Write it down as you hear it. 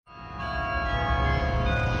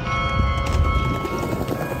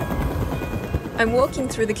I'm walking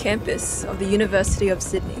through the campus of the University of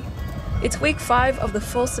Sydney. It's week 5 of the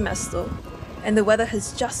fall semester, and the weather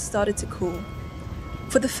has just started to cool.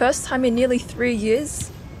 For the first time in nearly 3 years,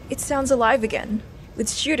 it sounds alive again, with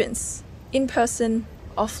students, in person,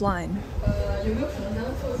 offline.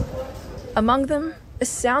 Among them, a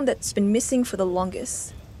sound that's been missing for the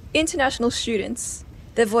longest. International students,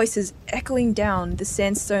 their voices echoing down the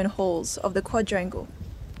sandstone halls of the quadrangle.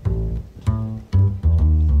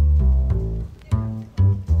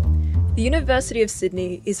 The University of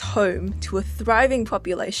Sydney is home to a thriving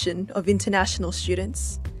population of international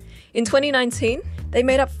students. In 2019, they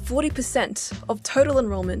made up 40% of total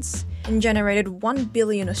enrolments and generated 1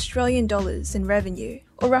 billion Australian dollars in revenue,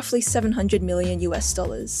 or roughly 700 million US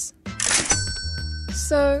dollars.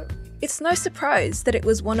 So, it's no surprise that it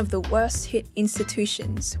was one of the worst hit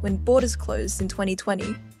institutions when borders closed in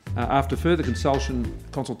 2020. After further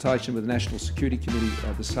consultation with the National Security Committee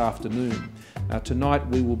this afternoon, tonight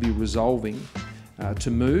we will be resolving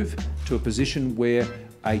to move to a position where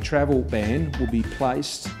a travel ban will be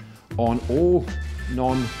placed on all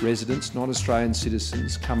non-residents, non-Australian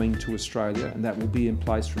citizens coming to Australia, and that will be in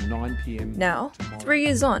place from 9 p.m. Now, 3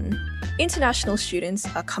 years on, international students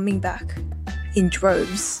are coming back in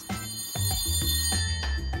droves.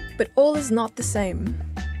 But all is not the same.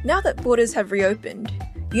 Now that borders have reopened,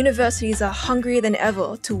 universities are hungrier than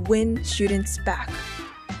ever to win students back.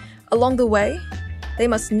 Along the way, they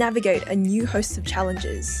must navigate a new host of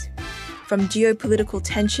challenges, from geopolitical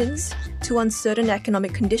tensions to uncertain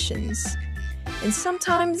economic conditions, and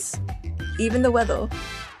sometimes even the weather.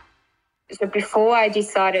 So before I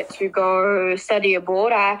decided to go study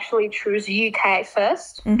abroad, I actually chose UK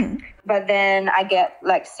first. But then I get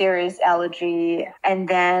serious allergy, and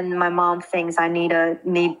then my mom thinks I need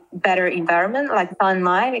better environment, like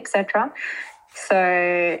sunlight, etc.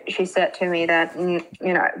 So she said to me that,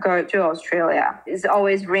 go to Australia. It's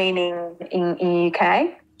always raining in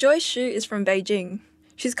UK. Joy Xu is from Beijing.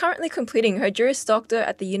 She's currently completing her Juris Doctor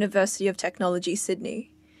at the University of Technology,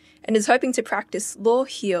 Sydney, and is hoping to practice law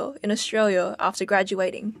here in Australia after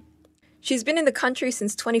graduating. She's been in the country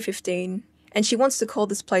since 2015, and she wants to call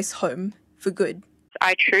this place home for good.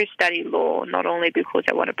 I choose study law not only because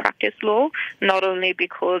I want to practice law, not only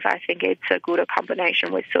because I think it's a good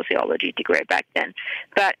combination with sociology degree back then,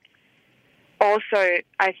 but also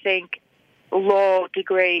I think law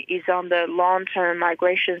degree is on the long-term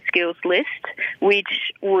migration skills list,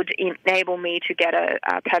 which would enable me to get a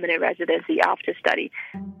permanent residency after study.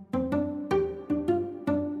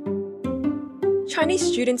 Chinese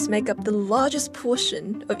students make up the largest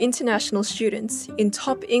portion of international students in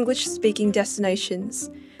top English-speaking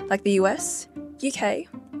destinations like the US, UK,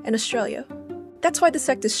 and Australia. That's why the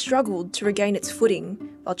sector struggled to regain its footing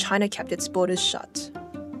while China kept its borders shut.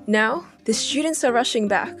 Now, the students are rushing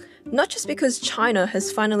back, not just because China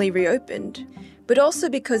has finally reopened, but also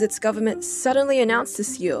because its government suddenly announced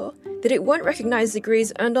this year that it won't recognise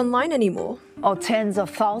degrees earned online anymore. Tens of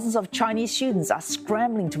thousands of Chinese students are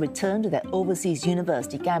scrambling to return to their overseas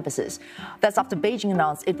university campuses. That's after Beijing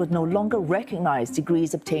announced it would no longer recognise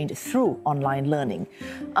degrees obtained through online learning.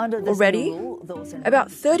 Under this Already, new rule,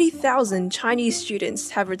 about 30,000 Chinese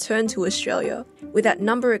students have returned to Australia, with that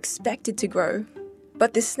number expected to grow.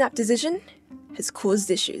 But this snap decision has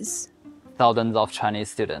caused issues. Thousands of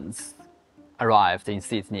Chinese students arrived in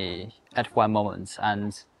Sydney at one moment,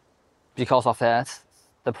 and because of that,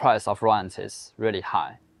 the price of rent is really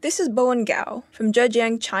high. This is Bowen Gao from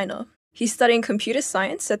Zhejiang, China. He's studying computer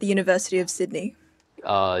science at the University of Sydney.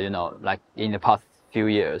 In the past few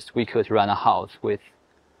years, we could rent a house with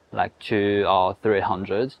 200 or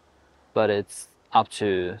 300, but it's up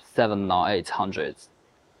to 700 or 800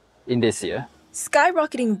 in this year.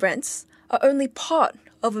 Skyrocketing rents are only part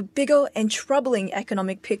of a bigger and troubling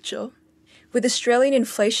economic picture. With Australian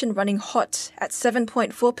inflation running hot at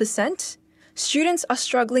 7.4%, students are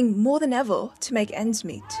struggling more than ever to make ends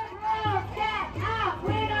meet.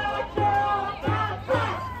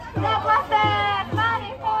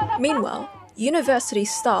 Meanwhile, university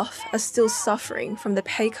staff are still suffering from the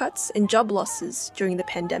pay cuts and job losses during the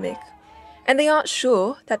pandemic, and they aren't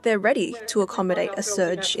sure that they're ready to accommodate a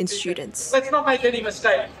surge in students. Let's not make any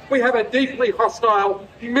mistake. We have a deeply hostile,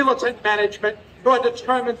 militant management who are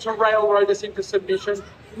determined to railroad us into submission.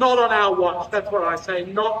 Not on our watch. That's what I say.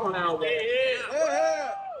 Not on our watch.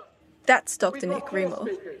 That's Dr. Nick Reamer,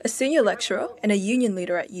 a senior lecturer and a union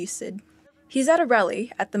leader at USyd. He's at a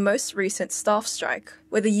rally at the most recent staff strike,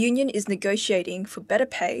 where the union is negotiating for better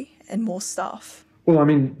pay and more staff. Well,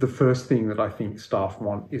 the first thing that I think staff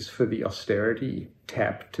want is for the austerity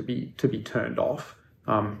tap to be turned off.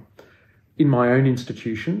 In my own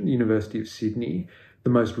institution, the University of Sydney, The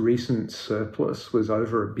most recent surplus was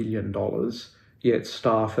over $1 billion, yet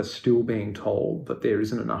staff are still being told that there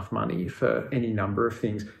isn't enough money for any number of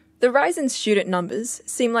things. The rise in student numbers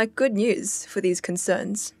seem like good news for these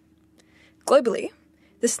concerns. Globally,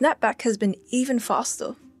 the snapback has been even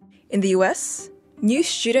faster. In the US, new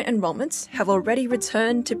student enrolments have already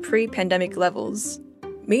returned to pre-pandemic levels.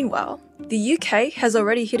 Meanwhile, the UK has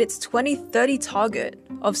already hit its 2030 target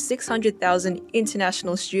of 600,000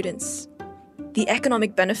 international students. The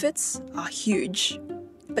economic benefits are huge,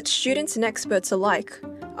 but students and experts alike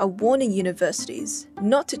are warning universities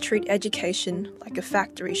not to treat education like a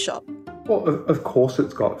factory shop. Well, of course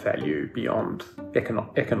it's got value beyond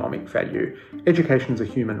economic value. Education's a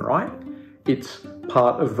human right. It's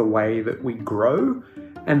part of the way that we grow.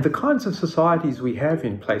 And the kinds of societies we have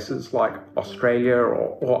in places like Australia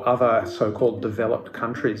or other so-called developed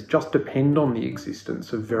countries just depend on the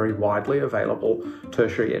existence of very widely available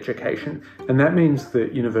tertiary education. And that means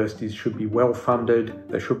that universities should be well funded,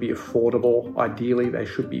 they should be affordable, ideally they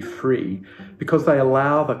should be free, because they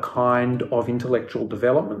allow the kind of intellectual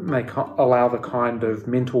development, and they allow the kind of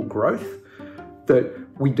mental growth that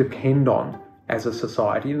we depend on as a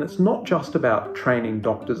society. And it's not just about training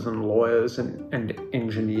doctors and lawyers and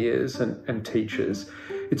engineers and teachers.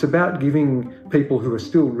 It's about giving people who are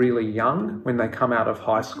still really young when they come out of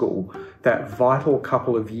high school that vital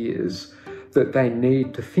couple of years that they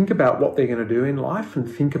need to think about what they're going to do in life and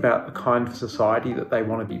think about the kind of society that they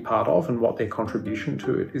want to be part of and what their contribution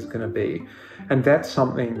to it is going to be. And that's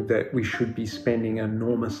something that we should be spending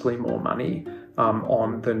enormously more money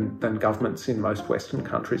on than governments in most Western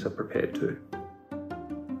countries are prepared to.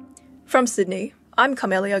 From Sydney, I'm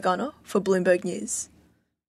Carmelia Gunner for Bloomberg News.